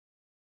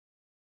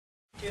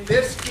In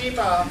this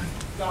schema,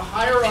 the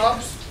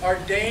higher-ups are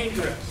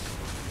dangerous,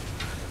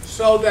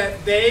 so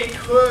that they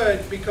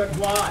could, because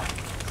why?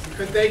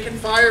 Because they can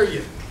fire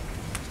you.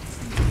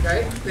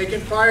 Okay? They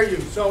can fire you.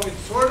 So it's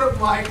sort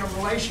of like a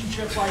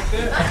relationship like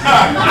this.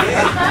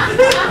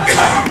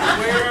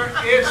 Where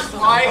it's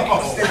like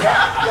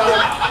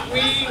the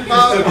queen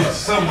of...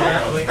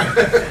 Somewhere. I was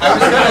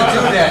going to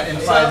do that in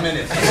 5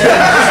 minutes.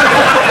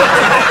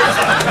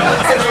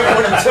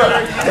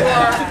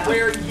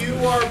 where you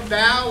are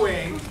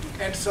bowing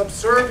and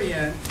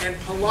subservient and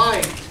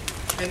polite,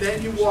 and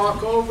then you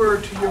walk over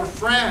to your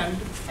friend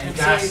and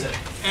say,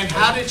 and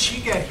how did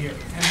she get here?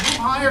 And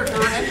who hired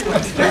her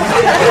anyway?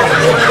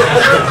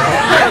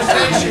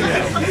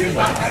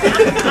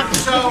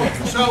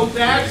 So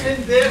that's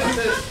in this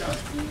system.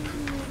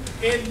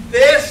 In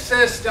this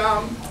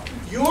system,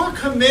 you're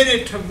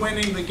committed to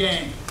winning the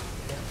game.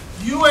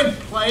 You and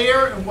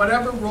player and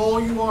whatever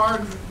role you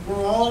are,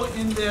 we're all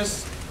in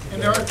this,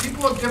 and there are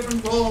people of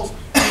different roles,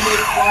 and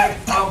it's like,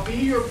 I'll be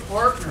your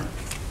partner.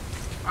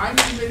 I'm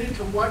committed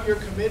to what you're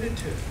committed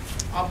to.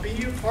 I'll be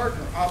your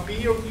partner. I'll be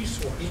your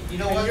resource. You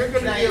know what? You're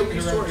going to be a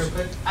resource.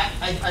 But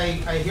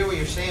I hear what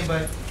you're saying,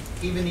 but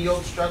even the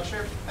old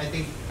structure, I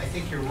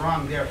think you're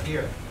wrong there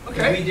here.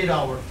 Okay. We did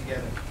all work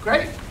together.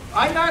 Great.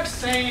 I'm not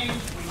saying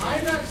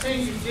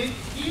you did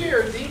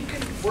here. They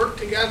can work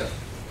together.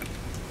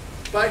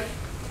 But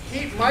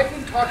Mike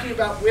was talking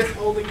about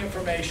withholding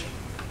information,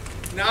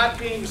 not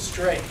being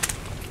straight,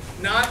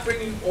 not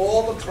bringing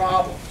all the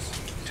problems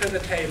to the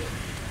table.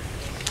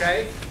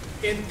 Okay.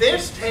 In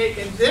this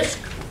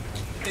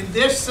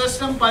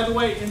system, by the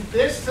way, in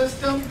this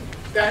system,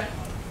 that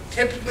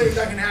typically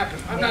doesn't happen.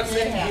 I'm not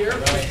saying here,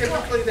 but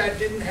typically that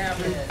didn't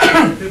happen.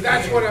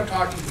 That's what I'm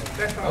talking about.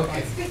 That's what I'm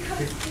talking about. It's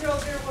because, you know,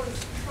 there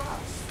was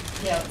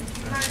trust. Yeah.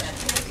 You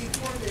mentioned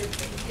before that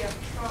if you have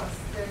trust,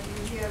 then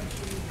you have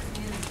the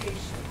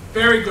communication.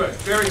 Very good,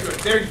 very good.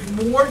 There's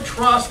more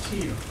trust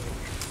here.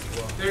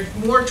 There's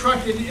more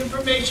trust, and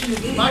information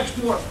is much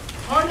more.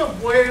 Part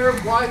of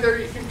why there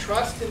isn't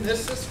trust in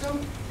this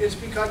system is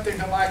because there's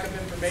a lack of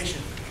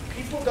information.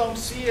 People don't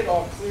see it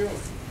all clearly.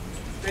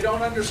 They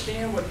don't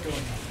understand what's going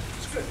on.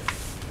 It's good.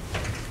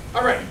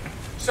 All right.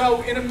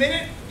 So in a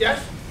minute,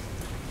 yes?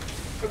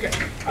 Okay.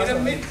 In a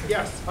minute,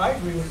 yes. I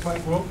agree with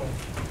Mike Roper,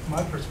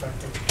 my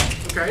perspective.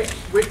 Okay.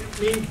 Which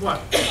means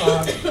what?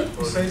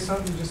 You say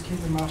something, just keep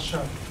your mouth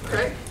shut.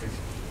 Okay.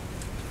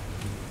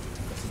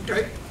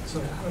 Okay.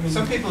 So, I mean,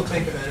 Some people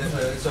think that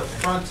it's a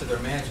affront to their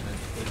management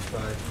if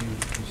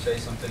you say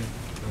something,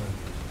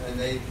 and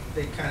they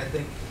kind of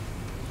think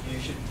you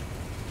should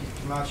keep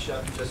your mouth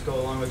shut and just go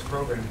along with the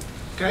program.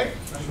 Okay.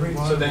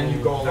 So then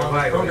you go along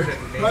with the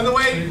program.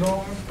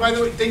 By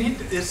the way,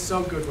 this is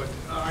so good.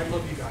 I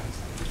love you guys.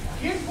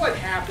 Here's what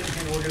happens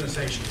in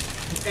organizations.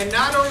 And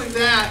not only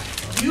that,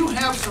 you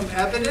have some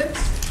evidence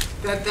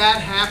that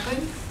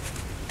happened,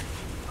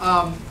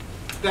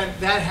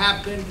 that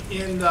happened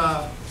in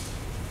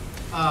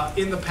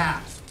the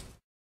past.